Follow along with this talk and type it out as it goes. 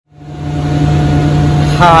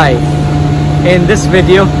Hi, in this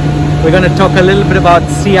video we're going to talk a little bit about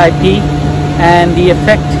CIP and the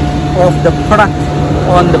effect of the product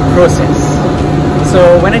on the process.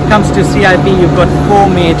 So when it comes to CIP, you've got four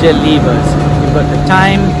major levers. You've got the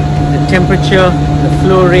time, the temperature, the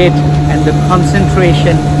flow rate and the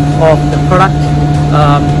concentration of the product,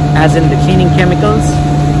 as in the cleaning chemicals.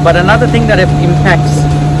 But another thing that impacts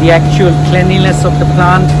the actual cleanliness of the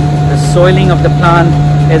plant, the soiling of the plant,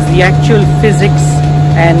 is the actual physics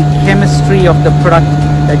and chemistry of the product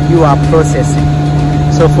that you are processing.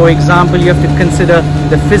 So for example, you have to consider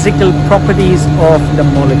the physical properties of the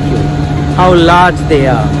molecule, how large they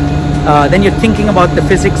are. Then you're thinking about the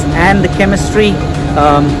physics and the chemistry.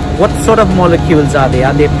 What sort of molecules are they?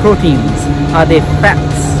 Are they proteins? Are they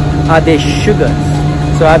fats? Are they sugars?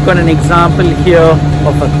 So I've got an example here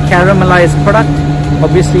of a caramelized product.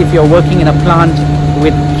 Obviously, if you're working in a plant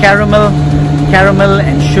with caramel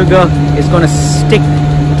and sugar is going to stick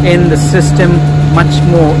in the system much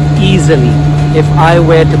more easily. If I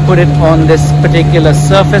were to put it on this particular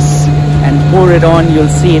surface and pour it on, you'll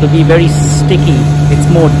see it'll be very sticky. It's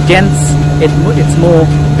more dense, it's more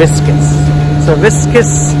viscous. So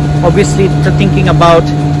viscous, obviously thinking about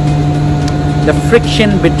the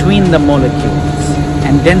friction between the molecules,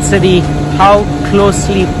 and density, how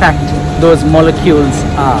closely packed those molecules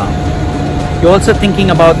are. You're also thinking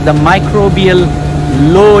about the microbial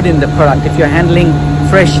load in the product. If you're handling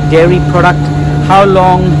fresh dairy product, how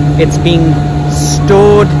long it's being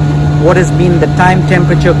stored, what has been the time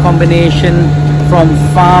temperature combination from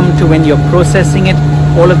farm to when you're processing it.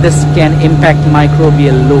 All of this can impact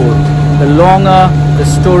microbial load. The longer the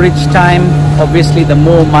storage time, obviously the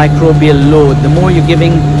more microbial load, the more you're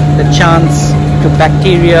giving the chance to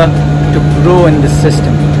bacteria to grow in the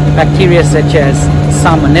system. Bacteria such as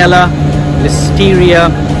Salmonella, Listeria,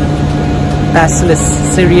 Bacillus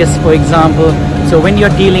cereus, for example. So when you're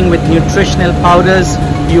dealing with nutritional powders,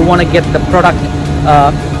 you want to get the product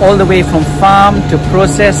all the way from farm to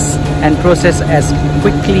process, and process as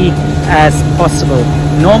quickly as possible.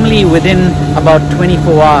 Normally within about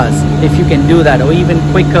 24 hours, if you can do that, or even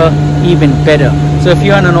quicker, even better. So if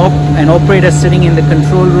you're an operator sitting in the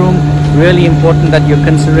control room, really important that you're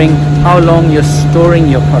considering how long you're storing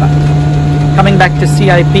your product. Coming back to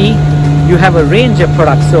CIP, you have a range of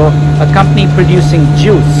products. So a company producing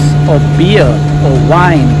juice or beer or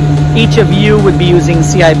wine, each of you would be using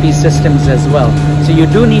CIP systems as well. So you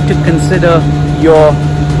do need to consider your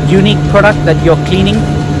unique product that you're cleaning.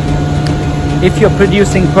 If you're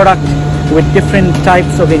producing product with different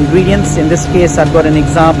types of ingredients, in this case I've got an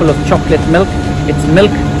example of chocolate milk. It's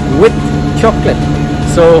milk with chocolate.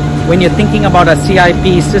 So when you're thinking about a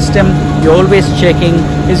CIP system, you're always checking,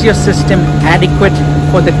 is your system adequate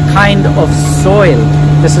for the kind of soil?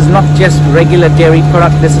 This is not just regular dairy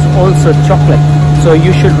product, this is also chocolate. So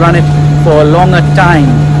you should run it for a longer time,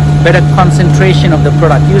 better concentration of the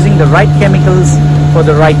product, using the right chemicals for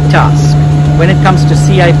the right task. When it comes to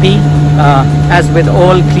CIP, as with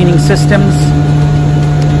all cleaning systems,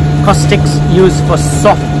 caustics used for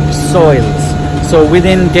soft soils. So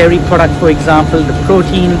within dairy product, for example, the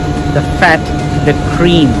protein, the fat, the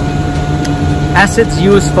cream. Acids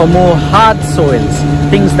used for more hard soils,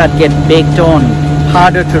 things that get baked on,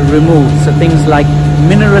 harder to remove. So things like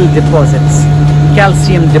mineral deposits,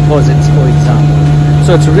 calcium deposits, for example.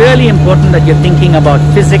 So it's really important that you're thinking about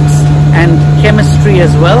physics and chemistry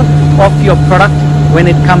as well of your product when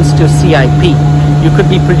it comes to CIP. You could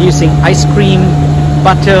be producing ice cream,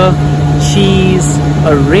 butter, cheese,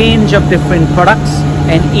 a range of different products,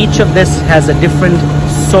 and each of this has a different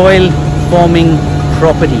soil forming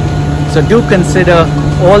property. So do consider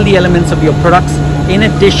all the elements of your products in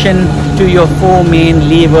addition to your four main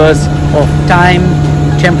levers of time,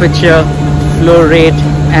 temperature, flow rate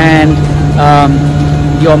and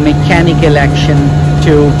your mechanical action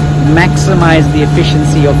to maximize the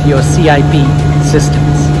efficiency of your CIP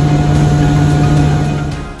systems.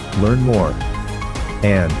 Learn more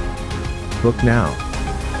and book now.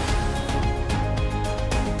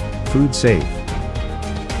 Food Safe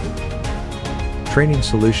Training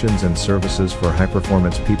solutions and services for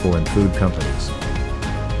high-performance people and food companies.